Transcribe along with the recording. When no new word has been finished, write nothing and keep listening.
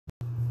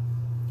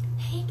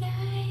Hey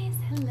guys,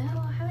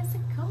 hello, how's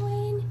it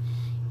going?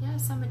 Yeah,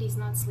 somebody's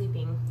not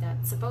sleeping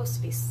that's supposed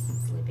to be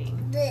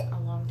sleeping a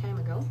long time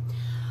ago.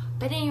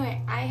 But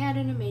anyway, I had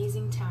an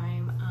amazing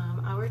time.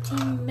 Our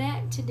team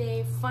met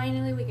today.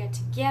 Finally, we got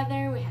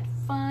together. We had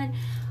fun.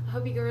 I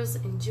hope you girls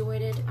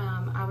enjoyed it.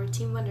 Our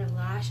team won their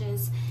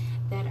lashes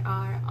that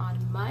are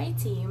on my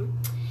team,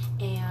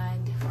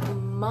 and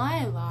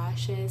my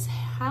lashes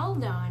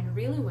held on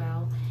really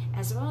well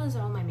as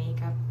all my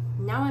makeup.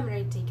 Now I'm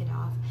ready to take it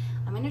off.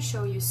 I'm going to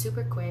show you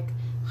super quick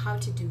how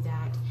to do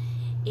that.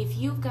 If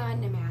you've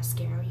gotten a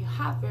mascara, you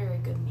have very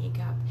good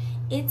makeup,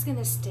 it's going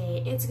to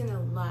stay, it's going to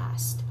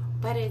last.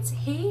 But it's,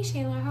 hey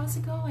Shayla, how's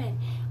it going?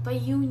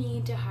 But you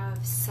need to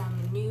have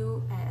some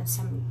new,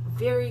 some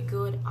very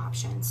good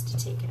options to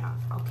take it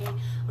off, okay?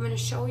 I'm going to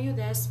show you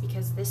this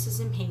because this is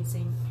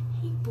amazing.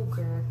 Hey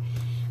booger.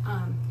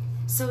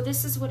 So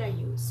this is what I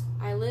use.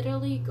 I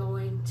literally go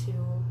into,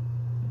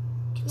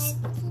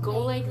 go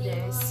like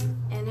this,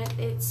 and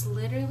it's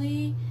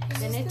literally,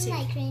 then it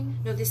takes,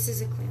 no, this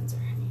is a cleanser,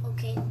 honey.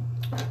 Okay.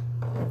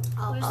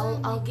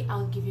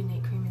 I'll give you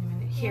night cream in a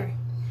minute. Here.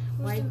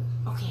 Why?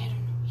 Okay, I don't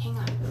know. Hang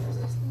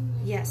on.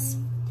 Yes.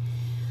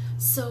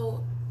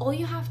 So all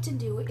you have to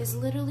do is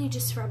literally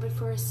just rub it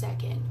for a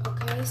second,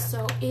 okay?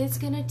 So it's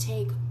gonna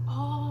take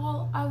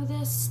all of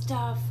this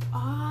stuff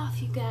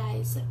off, you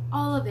guys.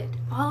 All of it.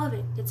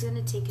 It's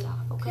gonna take it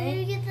off,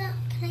 okay?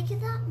 Can I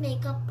get that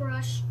makeup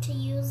brush to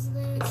use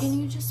this? Can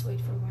you just wait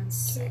for 1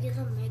 second? Can I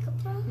get the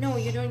makeup brush? No,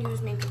 you don't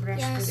use makeup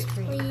brush for the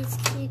cream. Yes, please.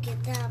 Can you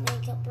get that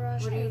makeup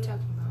brush? What are you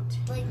talking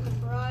about? Like the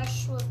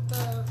brush with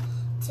the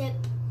tip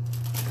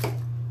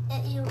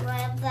that you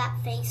rub that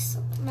face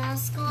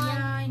mask on.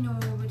 Yeah, I know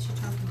what you're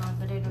talking about,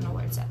 but I don't know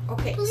where it's at.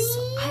 Okay, please? So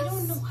I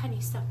don't know,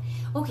 honey, stop.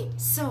 Okay,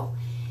 so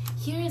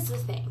here's the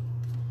thing.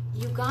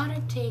 You gotta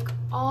take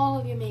all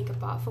of your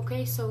makeup off,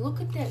 okay? So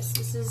look at this.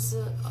 This is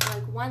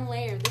like one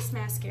layer. This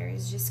mascara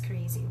is just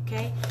crazy,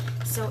 okay?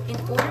 So in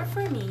order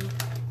for me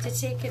to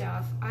take it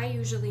off, I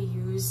usually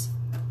use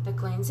the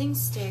cleansing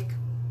stick.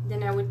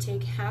 Then I would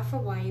take half a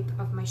wipe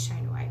of my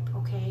Shine Wipe,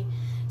 okay?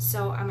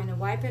 So I'm gonna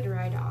wipe it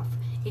right off.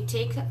 It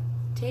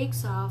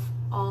takes off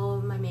all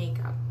of my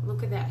makeup.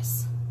 Look at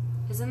this.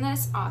 Isn't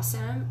this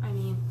awesome? I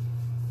mean,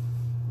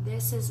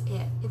 this is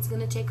it. It's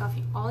gonna take off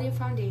all your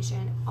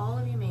foundation, all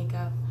of your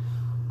makeup,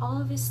 all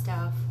of your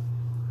stuff,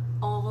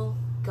 all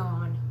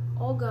gone,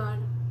 all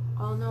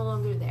no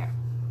longer there,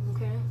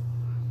 okay?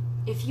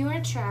 If you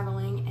are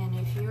traveling and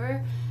if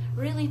you're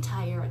really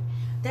tired,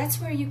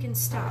 that's where you can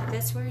stop.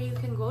 That's where you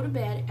can go to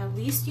bed. At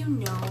least you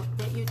know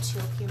that you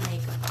took your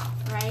makeup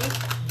off,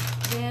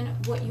 right? Then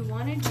what you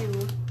want to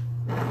do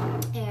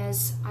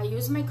is I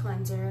use my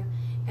cleanser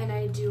and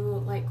I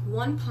do like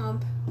one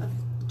pump of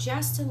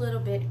just a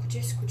little bit. Could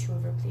you scooch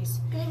over,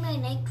 please? Getting my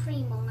night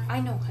cream on. I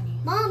know, honey.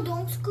 Mom,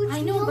 don't scooch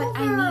I know, me but over.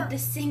 I need the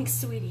sink,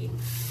 sweetie.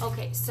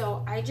 Okay,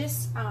 so I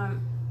just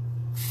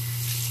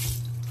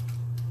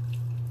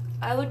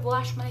I would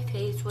wash my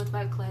face with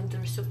my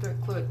cleanser super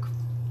quick.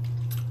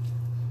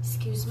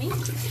 Excuse me.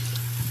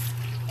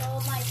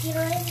 Oh, my feet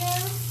are in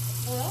there.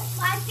 Well,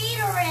 My feet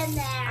are in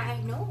there.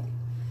 I know.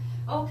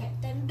 Okay,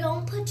 Then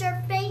don't put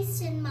your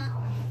face in my.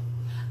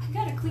 I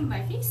gotta clean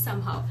my face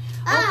somehow.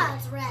 Ah, Okay.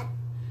 it's red.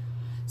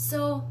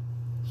 So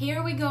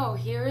here we go.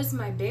 Here is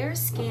my bare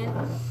skin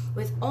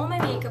with all my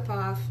makeup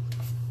off.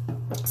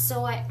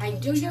 So I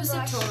do use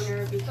a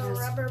toner The because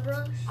rubber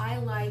brush. I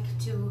like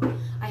to,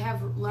 I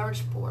have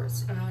large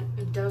pores and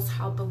it does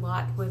help a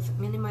lot with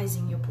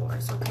minimizing your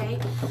pores, okay?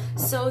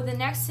 So the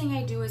next thing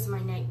I do is my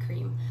night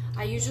cream.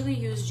 I usually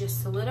use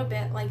just a little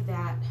bit like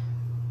that.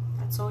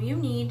 That's all you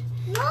need.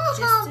 No,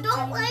 Just a don't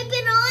tiny- wipe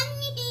it on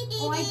me.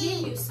 Oh, I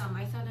gave you some.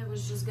 I thought I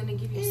was just gonna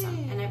give you some.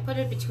 And I put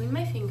it between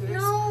my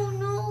fingers.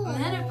 No.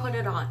 And then I put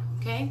it on,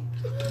 okay?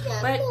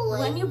 But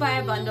when you buy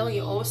a bundle,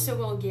 you also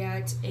will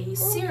get a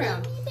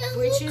serum,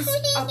 which is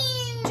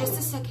just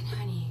a second,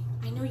 honey.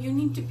 I know you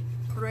need to be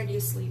already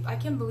asleep. I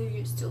can't believe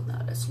you're still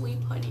not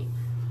asleep, honey.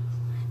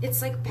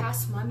 It's like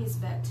past mommy's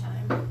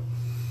bedtime.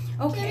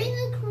 Okay.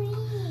 The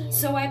cream.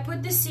 So I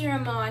put the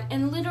serum on,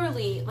 and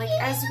literally, like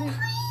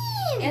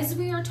as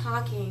we are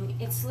talking,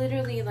 it's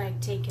literally like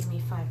taking me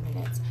 5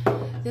 minutes.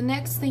 The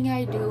next thing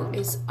I do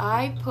is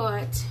I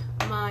put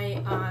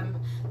my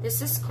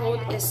this is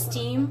called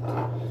ESTEEM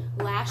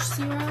lash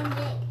serum,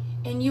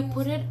 and you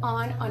put it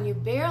on your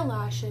bare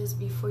lashes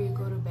before you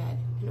go to bed.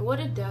 And what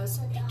it does,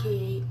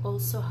 aka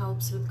also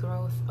helps with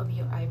growth of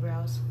your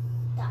eyebrows.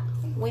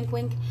 Wink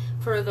wink.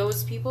 For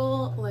those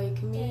people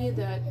like me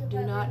that do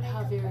not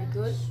have very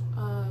good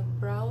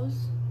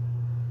brows,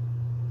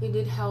 it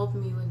did help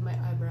me with my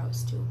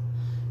eyebrows too.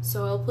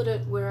 So I'll put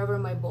it wherever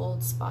my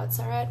bold spots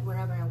are at,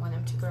 wherever I want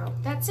them to grow.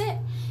 That's it.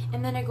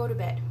 And then I go to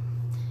bed.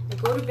 I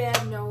go to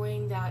bed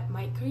knowing that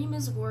my cream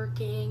is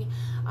working.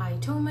 I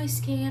tone my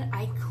skin.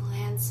 I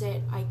cleanse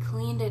it. I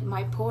cleaned it.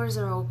 My pores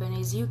are open.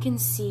 As you can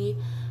see,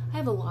 I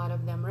have a lot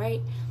of them,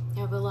 right?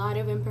 I have a lot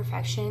of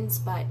imperfections,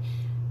 but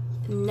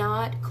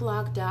not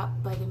clogged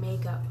up by the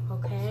makeup,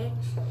 okay?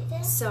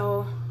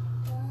 So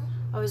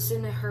I was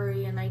in a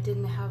hurry and I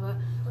didn't have a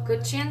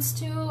good chance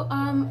to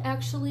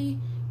actually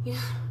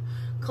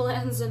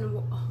cleanse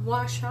and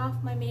wash off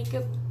my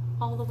makeup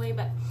all the way,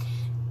 but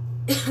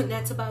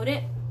that's about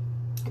it.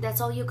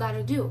 That's all you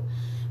gotta do.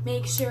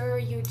 Make sure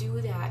you do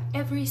that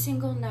every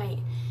single night.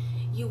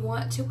 You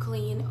want to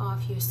clean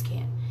off your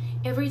skin.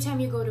 Every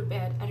time you go to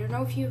bed, I don't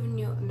know if you've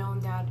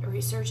known that,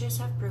 researchers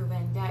have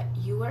proven that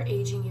you are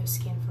aging your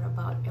skin for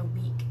about a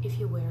week if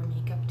you wear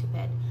makeup to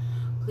bed.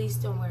 Please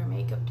don't wear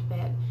makeup to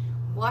bed.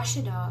 Wash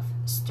it off,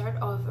 start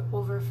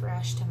over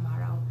fresh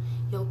tomorrow.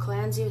 You'll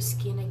cleanse your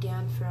skin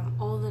again from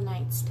all the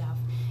night stuff.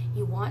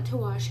 You want to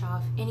wash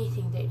off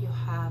anything that you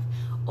have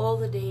all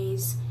the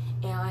days,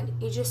 and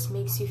it just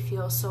makes you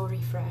feel so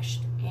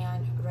refreshed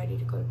and ready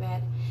to go to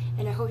bed.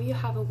 And I hope you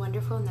have a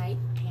wonderful night,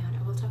 and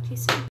I will talk to you soon.